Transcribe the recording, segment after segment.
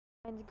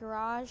in the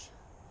garage.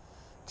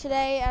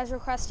 Today, as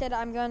requested,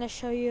 I'm going to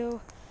show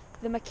you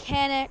the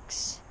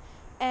mechanics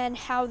and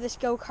how this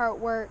go-kart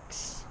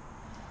works.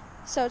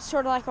 So it's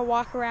sort of like a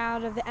walk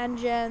around of the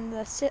engine,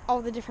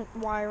 all the different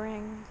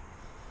wiring,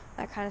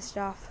 that kind of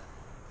stuff.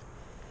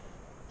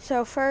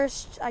 So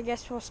first, I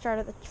guess we'll start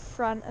at the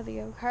front of the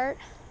go-kart.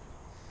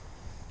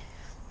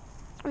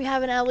 We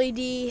have an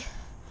LED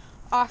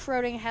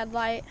off-roading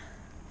headlight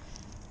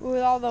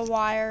with all the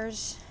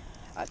wires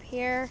up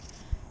here.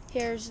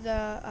 Here's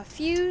a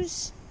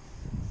fuse.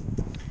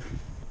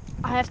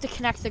 I have to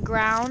connect the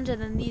ground,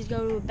 and then these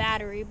go to a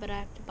battery, but I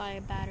have to buy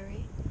a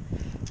battery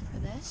for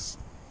this.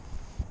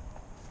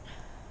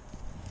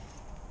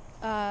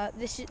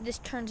 This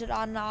turns it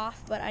on and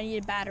off, but I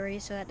need a battery,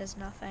 so that does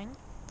nothing.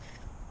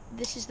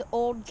 This is the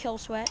old kill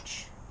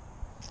switch.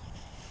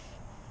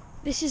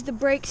 This is the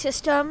brake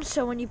system,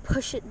 so when you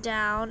push it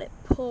down, it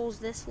pulls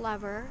this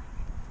lever,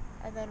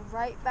 and then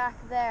right back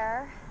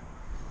there,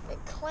 it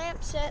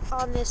clamps it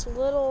on this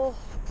little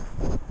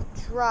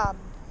drum.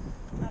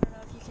 I don't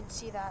know if you can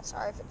see that.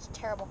 Sorry if it's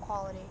terrible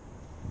quality,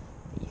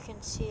 but you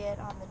can see it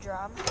on the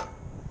drum.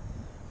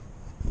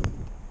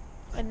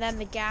 And then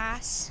the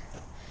gas,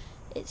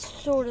 it's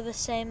sort of the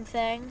same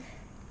thing.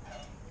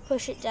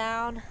 Push it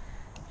down,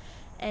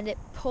 and it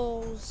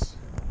pulls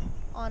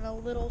on a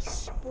little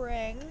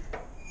spring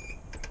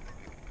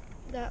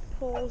that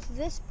pulls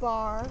this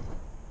bar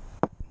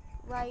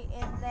right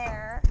in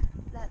there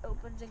that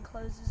opens and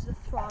closes the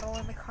throttle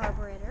and the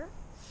carburetor.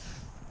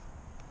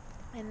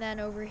 And then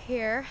over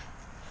here,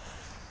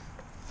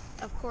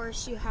 of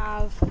course, you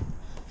have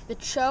the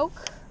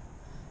choke.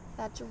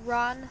 That's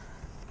run.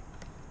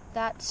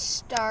 That's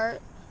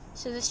start.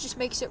 So this just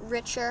makes it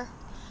richer.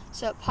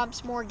 So it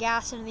pumps more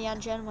gas into the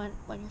engine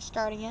when you're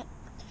starting it.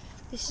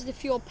 This is the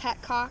fuel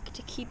petcock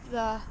to keep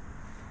the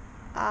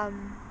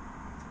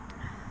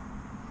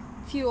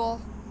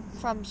fuel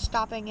from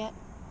stopping it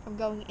from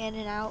going in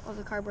and out of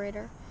the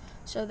carburetor.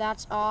 So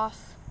that's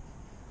off,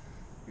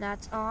 and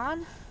that's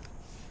on.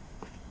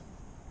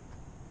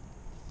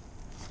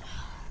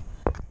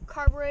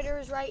 Carburetor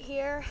is right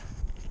here.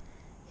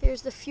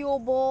 Here's the fuel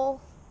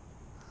bowl,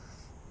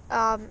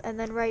 and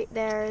then right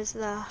there is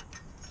the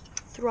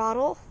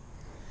throttle.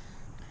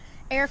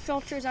 Air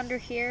filter's under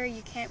here.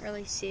 You can't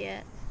really see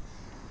it.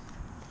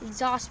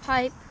 Exhaust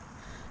pipe.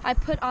 I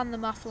put on the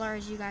muffler,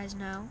 as you guys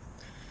know.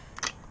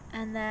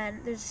 And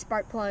then there's a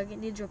spark plug. It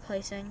needs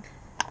replacing,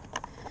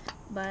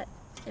 but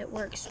it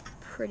works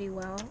pretty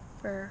well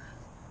for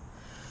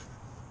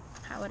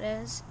how it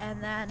is.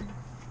 And then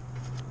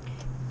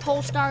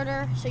pull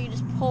starter, so you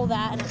just pull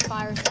that and it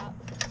fires up,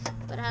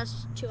 but it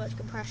has too much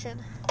compression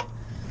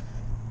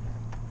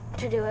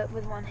to do it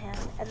with one hand.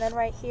 And then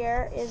right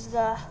here is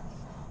the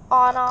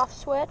on-off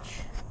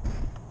switch.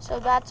 So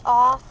that's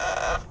off,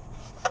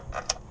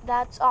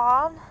 that's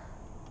on,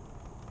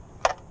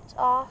 it's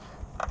off,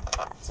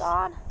 that's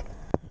on.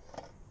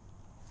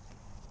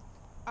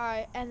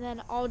 Alright, and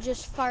then I'll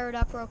just fire it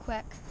up real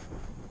quick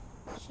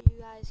so you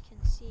guys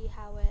can see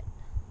how it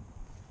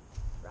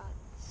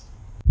runs.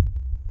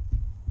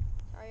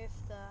 Sorry if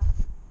the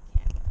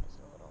camera is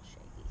a little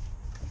shaky.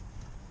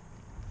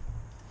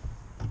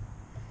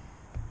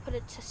 Put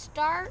it to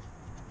start.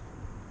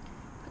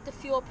 Put the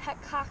fuel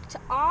petcock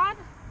to on.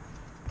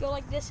 Go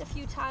like this a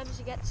few times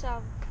to get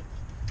some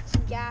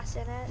gas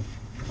in it.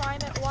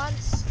 Prime it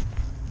once.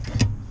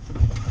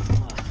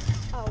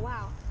 Oh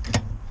wow.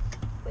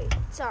 Wait,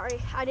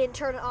 sorry, I didn't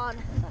turn it on.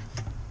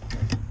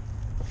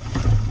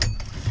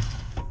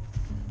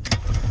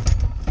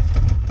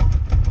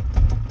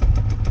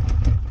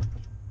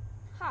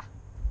 Huh.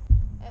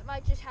 It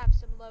might just have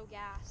some low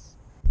gas.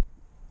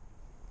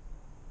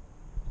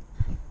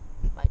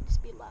 Might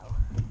just be low.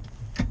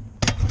 There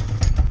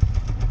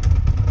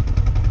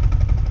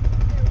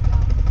we go.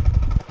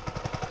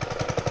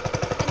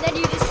 And then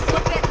you just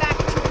flip it back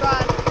to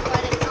run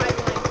when it's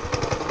idling.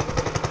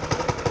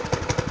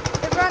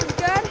 It runs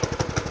good.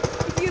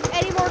 If you have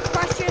any more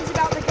questions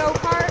about the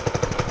go-kart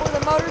or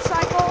the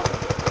motorcycle,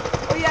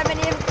 or you have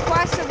any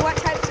requests of what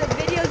types of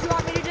videos you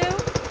want me to do,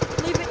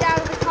 leave it down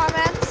in the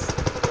comments.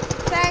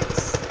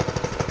 Thanks.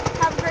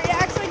 Have a great day.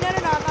 Actually, no,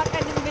 I'm not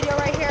ending the video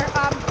right here.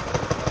 I'm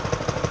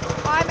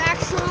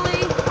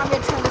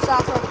going to turn this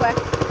off real quick.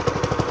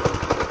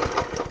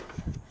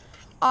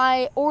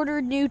 I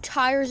ordered new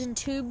tires and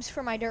tubes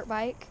for my dirt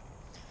bike,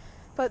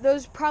 but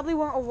those probably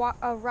won't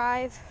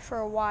arrive for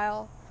a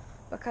while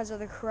because of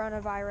the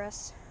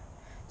coronavirus.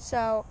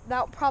 So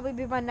that'll probably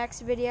be my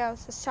next video.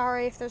 So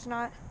sorry if there's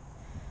not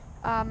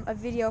a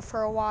video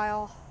for a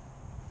while.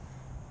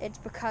 It's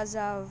because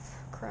of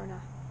Corona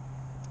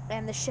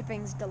and the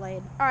shipping's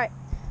delayed. Alright,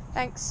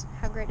 thanks.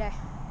 Have a great day.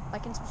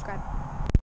 Like and subscribe.